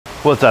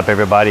What's up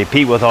everybody,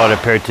 Pete with Auto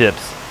Repair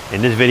Tips.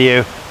 In this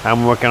video,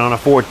 I'm working on a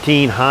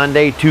 14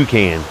 Hyundai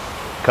Tucson.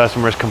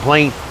 Customers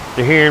complain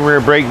they're hearing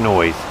rear brake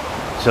noise.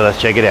 So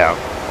let's check it out.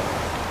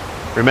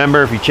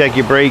 Remember, if you check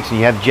your brakes and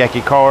you have to jack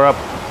your car up,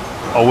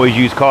 always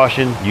use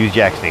caution, use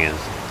jack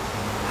stands.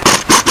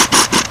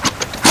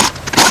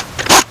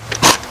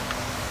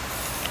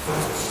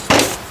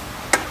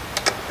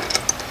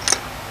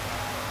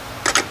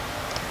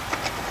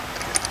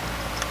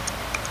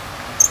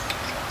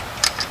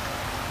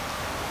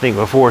 I think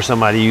before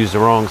somebody used the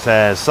wrong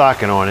size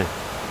socket on it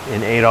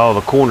and ate all the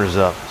corners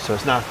up, so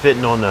it's not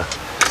fitting on the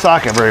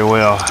socket very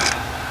well.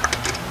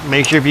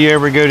 Make sure if you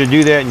ever go to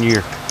do that and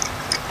you're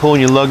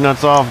pulling your lug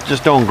nuts off,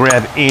 just don't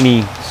grab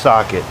any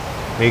socket.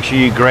 Make sure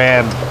you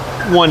grab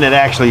one that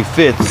actually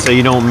fits so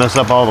you don't mess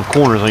up all the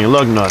corners on your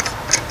lug nuts.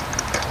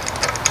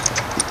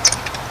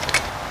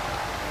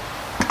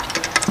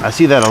 I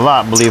see that a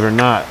lot, believe it or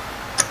not.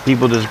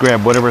 People just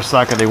grab whatever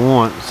socket they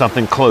want,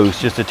 something close,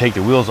 just to take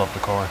the wheels off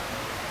the car.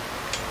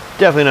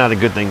 Definitely not a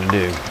good thing to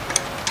do.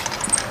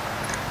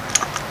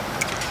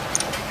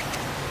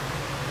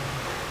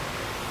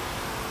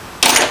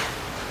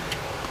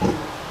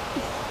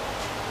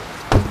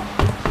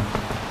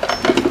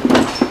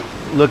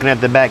 Looking at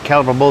the back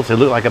caliper bolts, they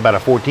look like about a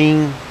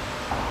 14.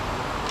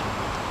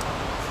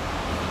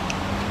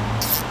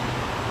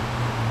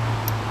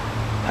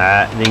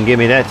 Didn't give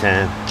me that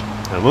time.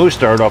 I almost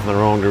started off in the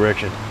wrong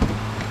direction.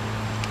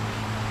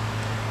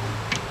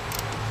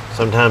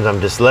 Sometimes I'm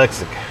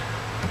dyslexic.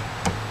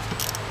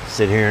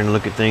 Sit here and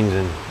look at things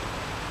and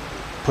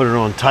put it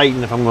on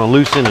tighten if I'm going to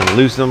loosen, and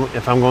loosen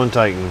if I'm going to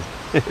tighten.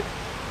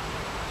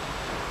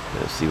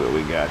 Let's see what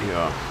we got here.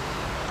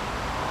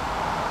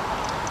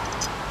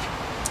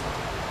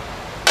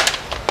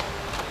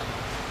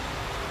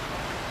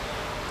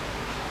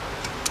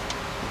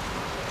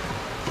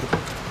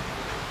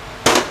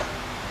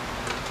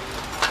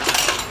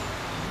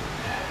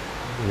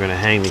 I'm going to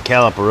hang the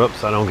caliper up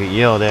so I don't get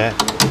yelled at.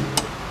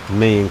 A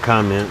million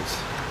comments.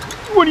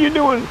 What are you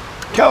doing?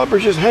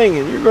 Caliper's just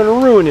hanging. You're going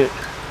to ruin it.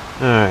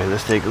 All right,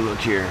 let's take a look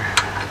here.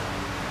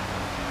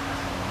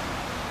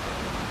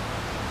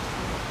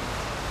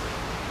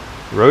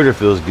 Rotor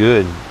feels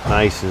good.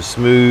 Nice and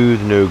smooth,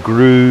 no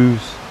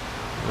grooves.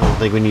 I don't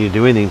think we need to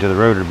do anything to the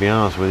rotor, to be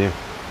honest with you.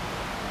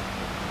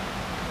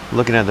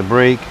 Looking at the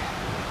brake.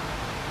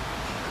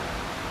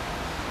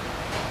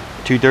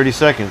 2:30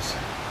 seconds.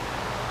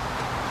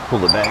 Pull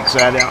the back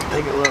side out and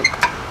take a look.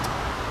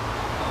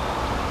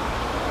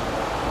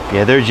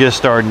 Yeah, they're just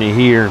starting to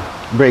hear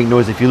brake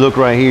noise. If you look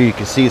right here, you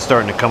can see it's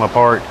starting to come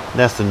apart.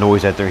 That's the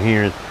noise that they're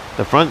hearing.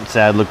 The front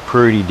side looked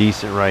pretty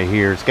decent right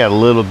here. It's got a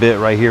little bit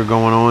right here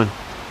going on.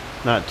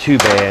 Not too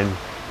bad.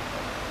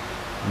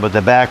 But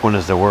the back one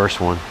is the worst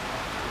one.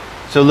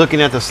 So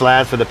looking at the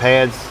slides for the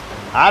pads,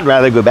 I'd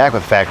rather go back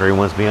with factory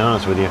ones, to be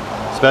honest with you.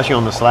 Especially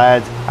on the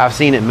slides. I've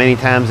seen it many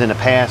times in the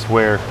past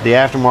where the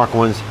aftermarket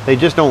ones, they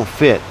just don't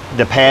fit.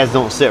 The pads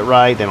don't sit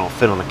right. They don't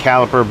fit on the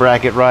caliper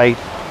bracket right.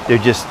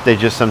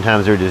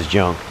 Sometimes they're just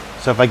junk.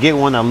 So if I get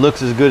one that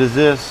looks as good as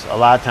this, a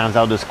lot of times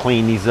I'll just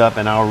clean these up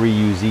and I'll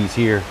reuse these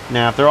here.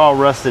 Now if they're all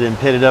rusted and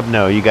pitted up,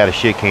 no, you got to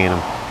shit can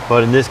them.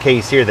 But in this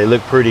case here, they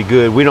look pretty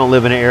good. We don't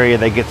live in an area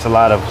that gets a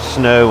lot of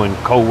snow and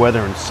cold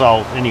weather and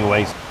salt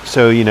anyways.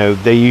 So, you know,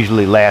 they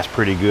usually last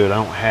pretty good. I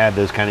don't have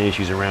those kind of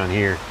issues around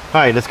here.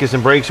 All right, let's get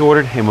some brakes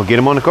ordered and we'll get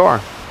them on the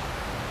car.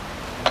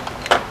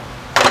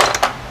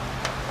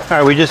 All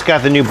right, we just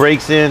got the new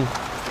brakes in.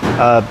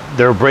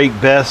 They're Brake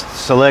Best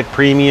Select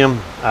Premium.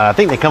 I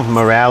think they come from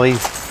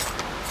O'Reilly's.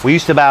 We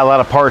used to buy a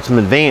lot of parts in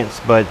advance,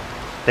 but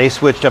they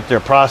switched up their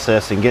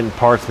process, and getting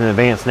parts in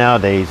advance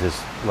nowadays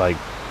is like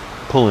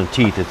pulling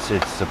teeth.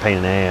 It's a pain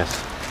in the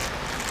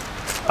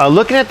ass.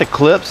 Looking at the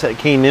clips that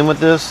came in with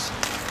this,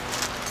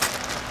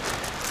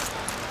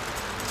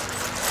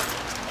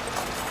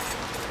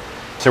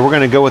 so we're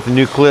going to go with the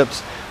new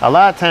clips. A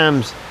lot of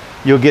times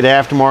you'll get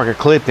aftermarket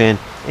clip in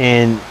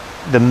and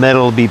the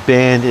metal will be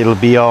bent, it'll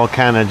be all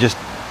kind of just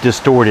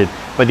distorted.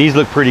 But these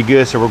look pretty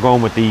good, so we're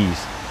going with these.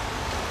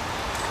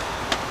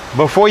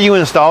 Before you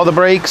install the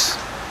brakes,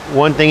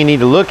 one thing you need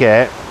to look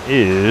at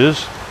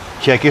is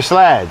check your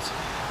slides.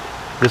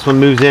 This one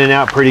moves in and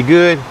out pretty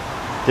good.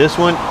 This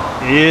one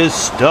is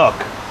stuck.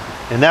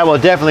 And that will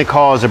definitely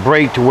cause a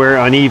brake to wear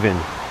uneven,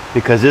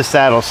 because this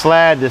side will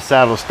slide, this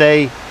side will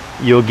stay.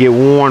 You'll get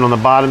worn on the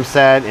bottom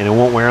side and it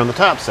won't wear on the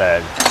top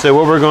side. So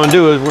what we're going to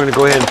do is we're going to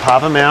go ahead and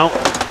pop them out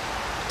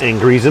and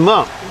grease them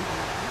up.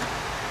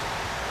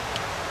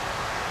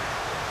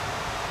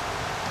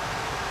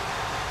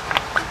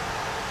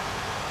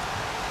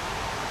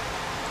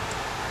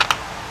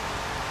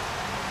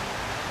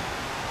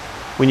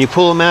 When you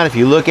pull them out, if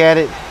you look at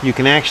it, you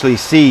can actually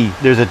see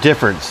there's a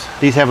difference.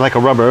 These have like a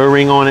rubber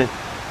O-ring on it,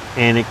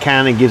 and it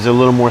kind of gives a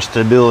little more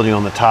stability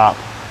on the top.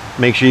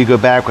 Make sure you go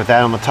back with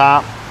that on the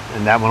top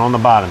and that one on the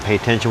bottom. Pay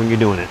attention when you're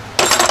doing it.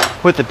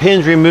 With the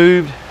pins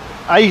removed,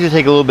 I usually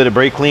take a little bit of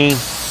brake clean.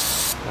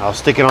 I'll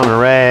stick it on a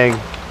rag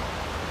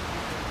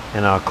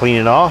and I'll clean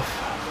it off.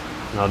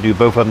 And I'll do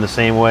both of them the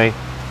same way.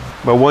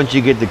 But once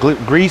you get the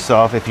grease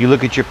off, if you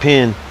look at your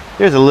pin,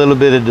 There's a little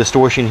bit of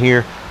distortion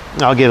here.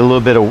 I'll get a little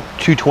bit of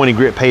 220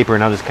 grit paper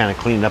and I'll just kind of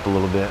clean it up a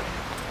little bit.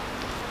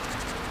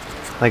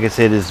 Like I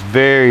said, it's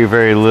very,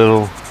 very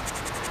little,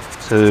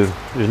 so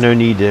there's no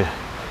need to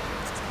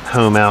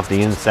home out the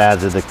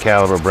insides of the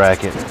caliper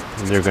bracket.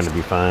 They're going to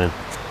be fine.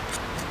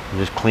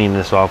 Just clean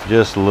this off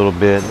just a little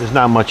bit. There's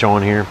not much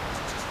on here.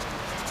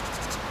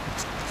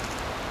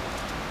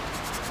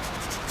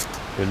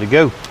 Good to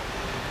go.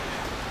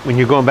 When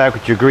you're going back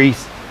with your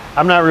grease,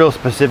 I'm not real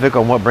specific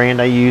on what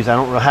brand I use. I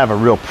don't really have a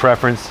real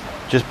preference.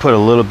 Just put a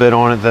little bit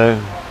on it though.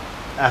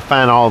 I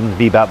find all of them to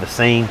be about the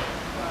same.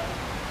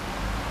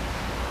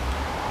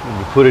 When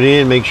you put it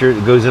in, make sure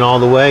it goes in all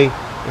the way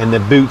and the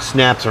boot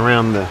snaps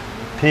around the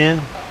pin.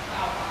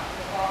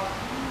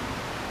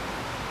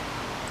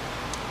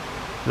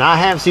 Now I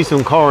have seen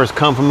some cars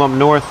come from up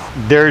north.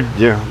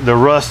 The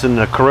rust and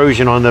the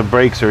corrosion on the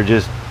brakes are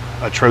just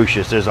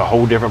atrocious. There's a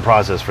whole different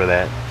process for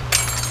that.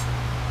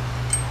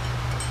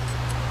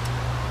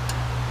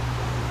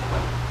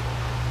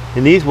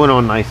 And these went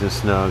on nice and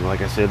snug.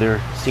 Like I said, they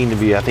seem to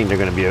be, I think they're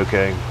going to be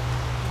okay.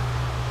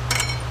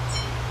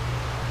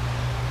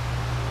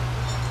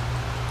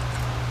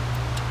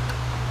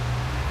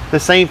 The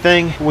same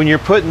thing, when you're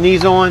putting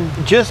these on,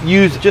 just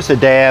use just a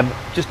dab.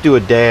 Just do a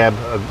dab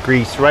of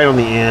grease right on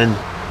the end.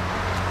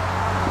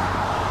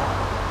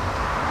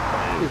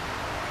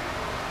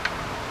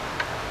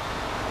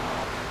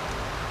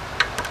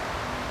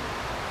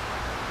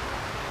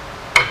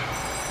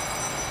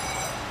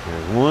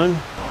 There's one.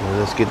 Well,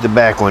 let's get the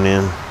back one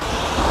in.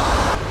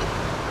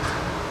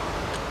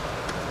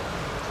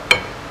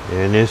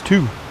 And there's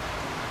two.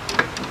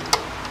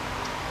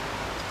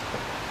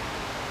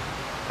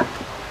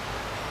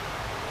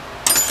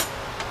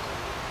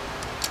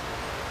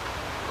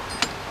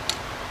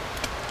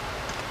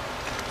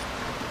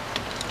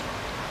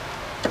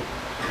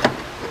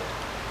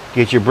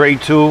 Get your brake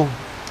tool,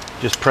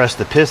 just press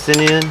the piston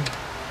in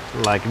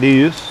like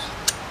this.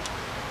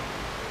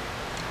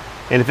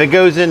 And if it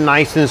goes in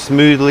nice and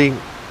smoothly,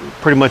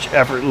 pretty much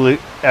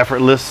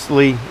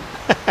effortlessly,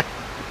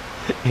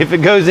 if it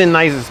goes in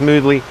nice and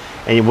smoothly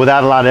and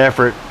without a lot of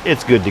effort,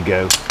 it's good to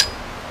go.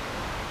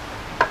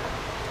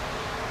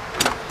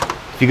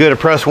 If you go to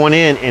press one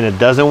in and it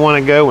doesn't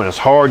want to go and it's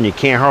hard and you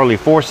can't hardly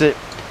force it,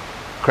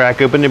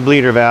 crack open the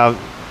bleeder valve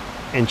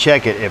and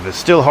check it. If it's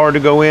still hard to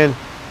go in,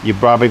 you're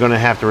probably going to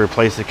have to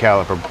replace the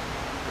caliper.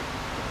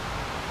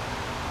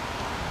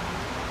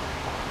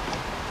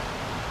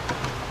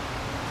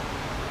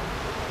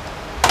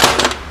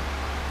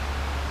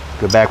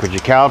 Go back with your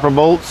caliper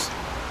bolts.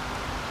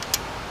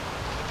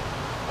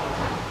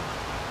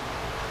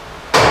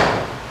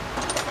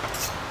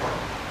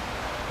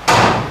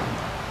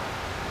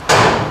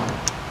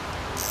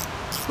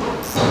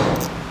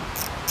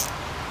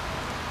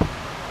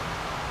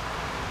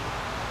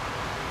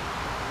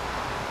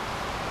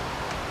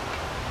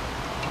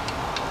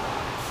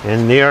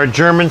 And they are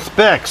German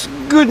specs,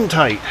 good and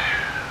tight.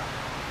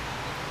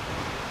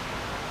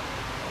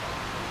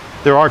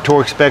 There are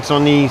torque specs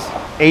on these.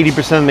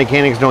 80% of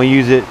mechanics don't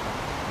use it.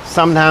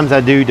 Sometimes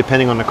I do,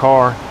 depending on the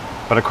car.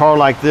 But a car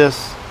like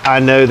this, I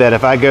know that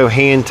if I go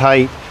hand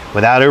tight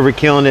without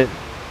overkilling it,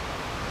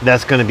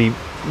 that's going to be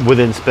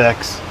within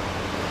specs.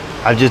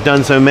 I've just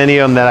done so many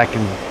of them that I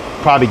can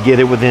probably get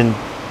it within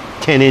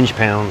 10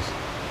 inch-pounds.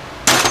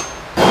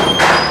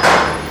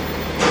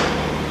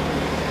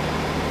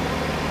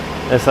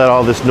 Let's let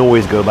all this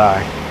noise go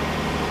by.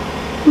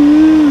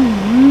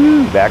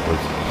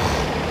 Backwards.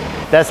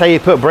 That's how you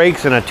put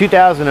brakes in a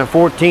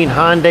 2014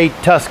 Hyundai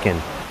Tucson.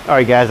 All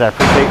right, guys, I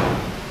appreciate it.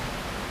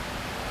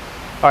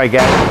 All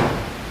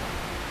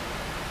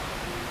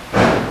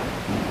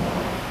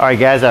right,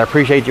 guys, I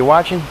appreciate you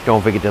watching.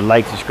 Don't forget to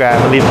like, subscribe,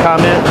 and leave a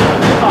comment.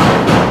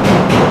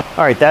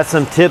 All right, that's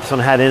some tips on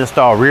how to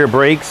install rear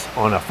brakes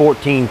on a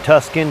 14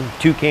 Tucson,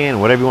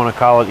 Tucson, whatever you want to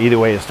call it. Either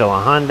way, it's still a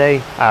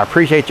Hyundai. I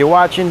appreciate you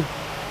watching.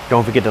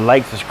 Don't forget to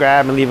like,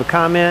 subscribe, and leave a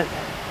comment.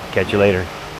 Catch you later.